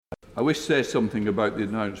I wish to say something about the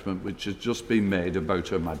announcement which has just been made about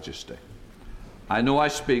Her Majesty. I know I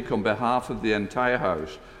speak on behalf of the entire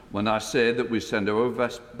House when I say that we send our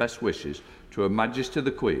best wishes to Her Majesty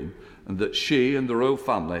the Queen and that she and the royal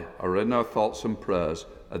family are in our thoughts and prayers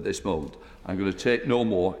at this moment. I'm going to take no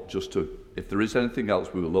more, if there is anything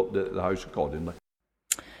else, we will update the House accordingly.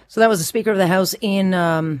 So that was the Speaker of the House in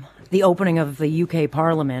the opening of the UK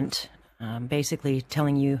Parliament, basically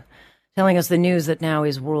telling us the news that now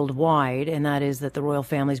is worldwide, and that is that the royal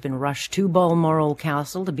family has been rushed to Balmoral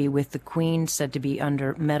Castle to be with the Queen, said to be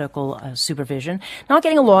under medical supervision. Not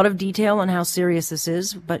getting a lot of detail on how serious this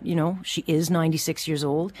is, but, she is 96 years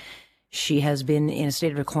old. She has been in a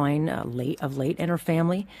state of decline of late, and her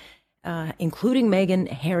family, including Meghan,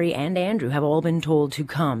 Harry, and Andrew, have all been told to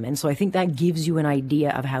come. And so I think that gives you an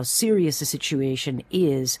idea of how serious the situation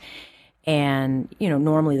is. And,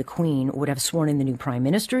 normally the Queen would have sworn in the new Prime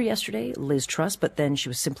Minister yesterday, Liz Truss, but then she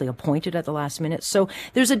was simply appointed at the last minute. So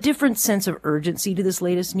there's a different sense of urgency to this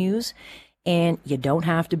latest news. And you don't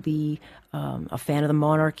have to be a fan of the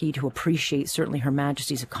monarchy to appreciate certainly Her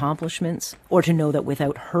Majesty's accomplishments or to know that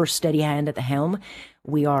without her steady hand at the helm,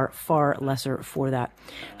 we are far lesser for that.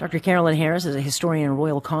 Dr. Carolyn Harris is a historian and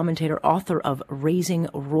royal commentator, author of Raising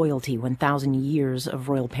Royalty, 1,000 Years of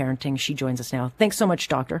Royal Parenting. She joins us now. Thanks so much,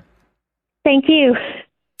 Doctor. Thank you.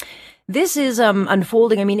 This is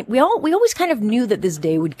unfolding. I mean, we always kind of knew that this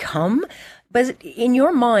day would come, but in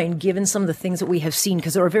your mind, given some of the things that we have seen,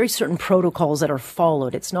 because there are very certain protocols that are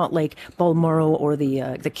followed. It's not like Balmoral or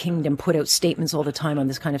the Kingdom put out statements all the time on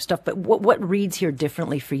this kind of stuff. But what reads here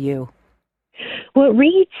differently for you? What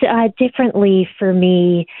reads differently for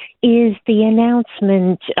me is the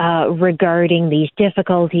announcement regarding these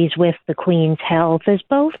difficulties with the Queen's health, as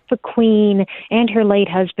both the Queen and her late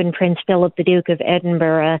husband, Prince Philip, the Duke of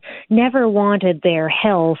Edinburgh, never wanted their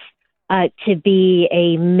health to be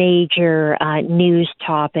a major news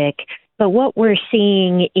topic. But what we're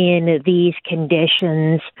seeing in these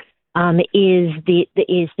conditions is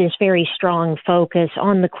this very strong focus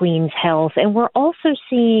on the Queen's health. And we're also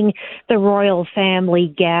seeing the royal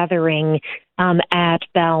family gathering at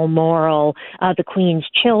Balmoral, the Queen's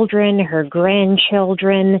children, her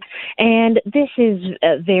grandchildren. And this is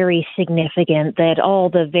very significant that all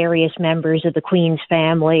the various members of the Queen's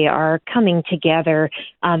family are coming together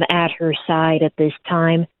at her side at this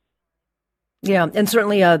time. Yeah, and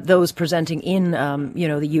certainly those presenting in,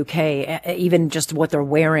 the UK, even just what they're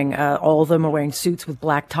wearing, all of them are wearing suits with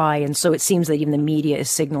black tie, and so it seems that even the media is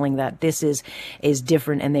signaling that this is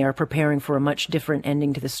different, and they are preparing for a much different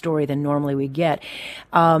ending to the story than normally we get.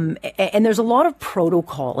 And there's a lot of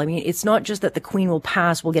protocol. I mean, it's not just that the Queen will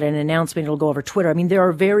pass, we'll get an announcement, it'll go over Twitter. I mean, there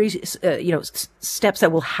are various, steps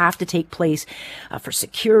that will have to take place for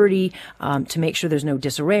security, to make sure there's no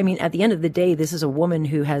disarray. I mean, at the end of the day, this is a woman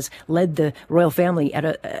who has led the royal family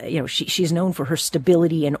at she's known for her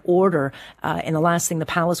stability and order, and the last thing the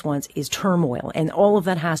palace wants is turmoil, and all of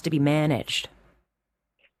that has to be managed.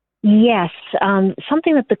 Yes,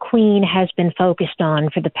 something that the Queen has been focused on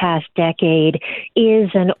for the past decade is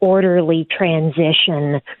an orderly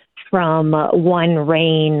transition from one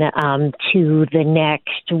reign to the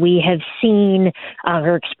next. We have seen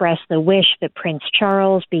her express the wish that Prince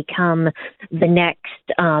Charles become the next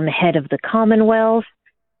head of the Commonwealth.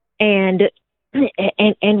 And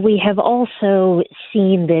we have also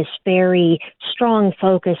seen this very strong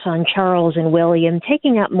focus on Charles and William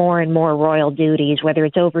taking up more and more royal duties, whether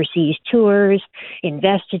it's overseas tours,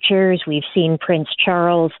 investitures. We've seen Prince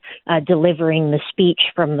Charles delivering the speech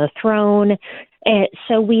from the throne.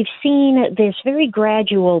 So we've seen this very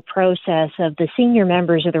gradual process of the senior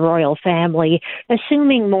members of the royal family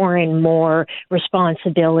assuming more and more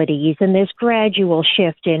responsibilities, and this gradual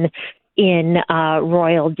shift in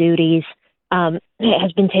royal duties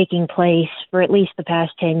has been taking place for at least the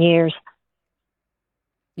past 10 years.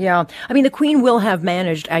 Yeah. I mean, the Queen will have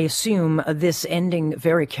managed, I assume, this ending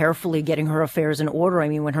very carefully, getting her affairs in order. I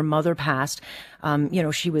mean, when her mother passed,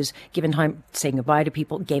 she was given time saying goodbye to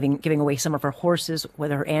people, giving away some of her horses,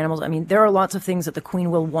 whether her animals. I mean, there are lots of things that the Queen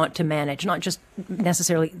will want to manage, not just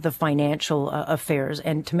necessarily the financial affairs,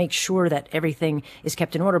 and to make sure that everything is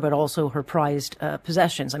kept in order, but also her prized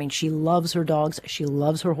possessions. I mean, she loves her dogs. She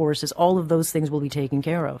loves her horses. All of those things will be taken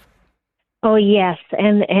care of. Oh, yes,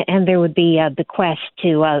 and there would be bequests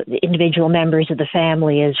to individual members of the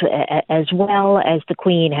family as well as the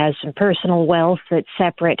Queen has some personal wealth that's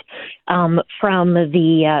separate from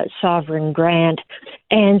the sovereign grant.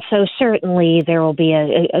 And so certainly there will be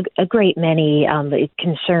a great many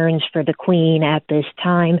concerns for the Queen at this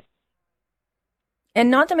time. And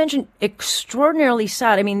not to mention extraordinarily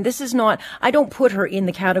sad. I mean, this is not, I don't put her in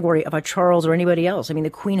the category of a Charles or anybody else. I mean, the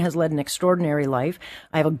Queen has led an extraordinary life.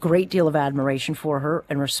 I have a great deal of admiration for her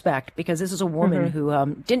and respect, because this is a woman who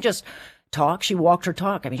didn't just talk, she walked her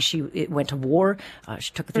talk. I mean, she went to war.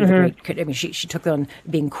 She took it through the great, I mean, she took on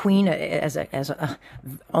being queen as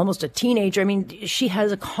almost a teenager. I mean, she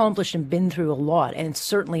has accomplished and been through a lot, and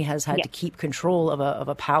certainly has had to keep control of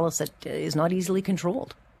a palace that is not easily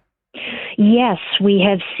controlled. Yes, we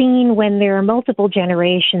have seen when there are multiple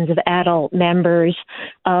generations of adult members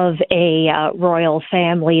of a royal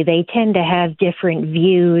family, they tend to have different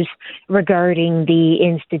views regarding the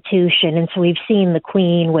institution. And so we've seen the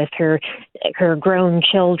Queen with her grown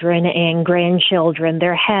children and grandchildren.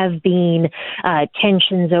 There have been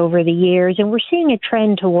tensions over the years, and we're seeing a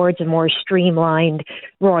trend towards a more streamlined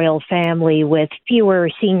royal family with fewer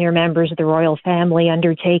senior members of the royal family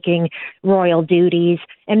undertaking royal duties,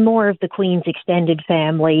 and more of the Queen's extended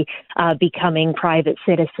family becoming private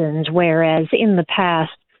citizens, whereas in the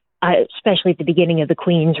past, especially at the beginning of the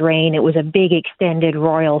Queen's reign, it was a big extended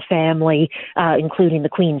royal family, including the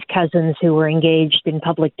Queen's cousins who were engaged in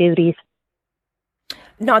public duties.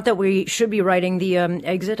 Not that we should be writing the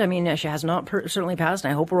exit. I mean, she has not certainly passed,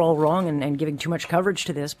 and I hope we're all wrong and giving too much coverage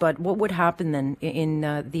to this. But what would happen then in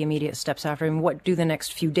the immediate steps after? I mean, what do the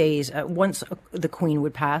next few days, once the Queen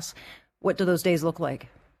would pass, what do those days look like?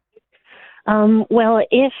 Well,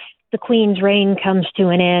 if the Queen's reign comes to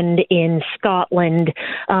an end in Scotland,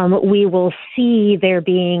 we will see there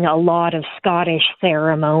being a lot of Scottish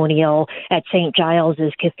ceremonial at St.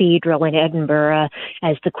 Giles's Cathedral in Edinburgh,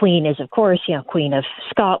 as the Queen is, of course, Queen of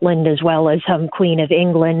Scotland, as well as Queen of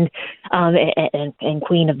England, and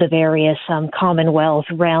Queen of the various Commonwealth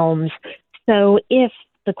realms. So if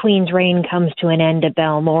the Queen's reign comes to an end at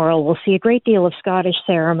Balmoral, we'll see a great deal of Scottish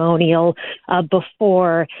ceremonial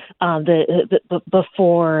before there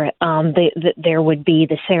would be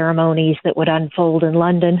the ceremonies that would unfold in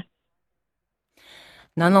London.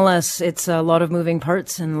 Nonetheless, it's a lot of moving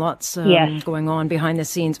parts and lots going on behind the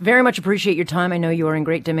scenes. Very much appreciate your time. I know you are in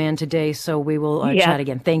great demand today, so we will chat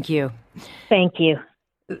again. Thank you. Thank you.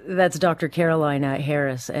 That's Dr. Caroline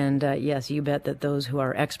Harris. And yes, you bet that those who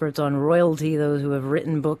are experts on royalty, those who have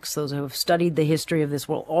written books, those who have studied the history of this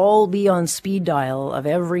will all be on speed dial of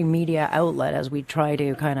every media outlet as we try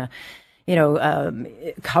to kind of,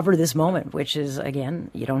 cover this moment, which is, again,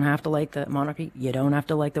 you don't have to like the monarchy, you don't have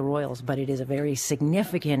to like the royals, but it is a very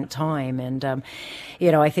significant time. And,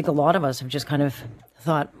 I think a lot of us have just kind of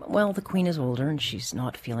thought, well, the Queen is older and she's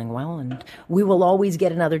not feeling well, and we will always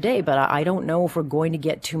get another day. But I don't know if we're going to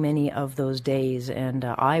get too many of those days, and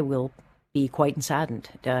I will be quite saddened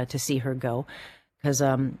to see her go, because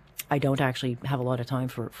I don't actually have a lot of time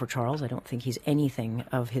for Charles. I don't think he's anything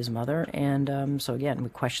of his mother. And so, again, we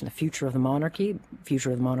question the future of the monarchy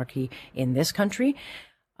in this country.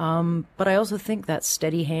 But I also think that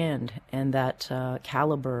steady hand and that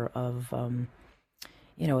caliber of, of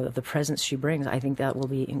the presence she brings, I think that will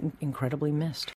be incredibly missed.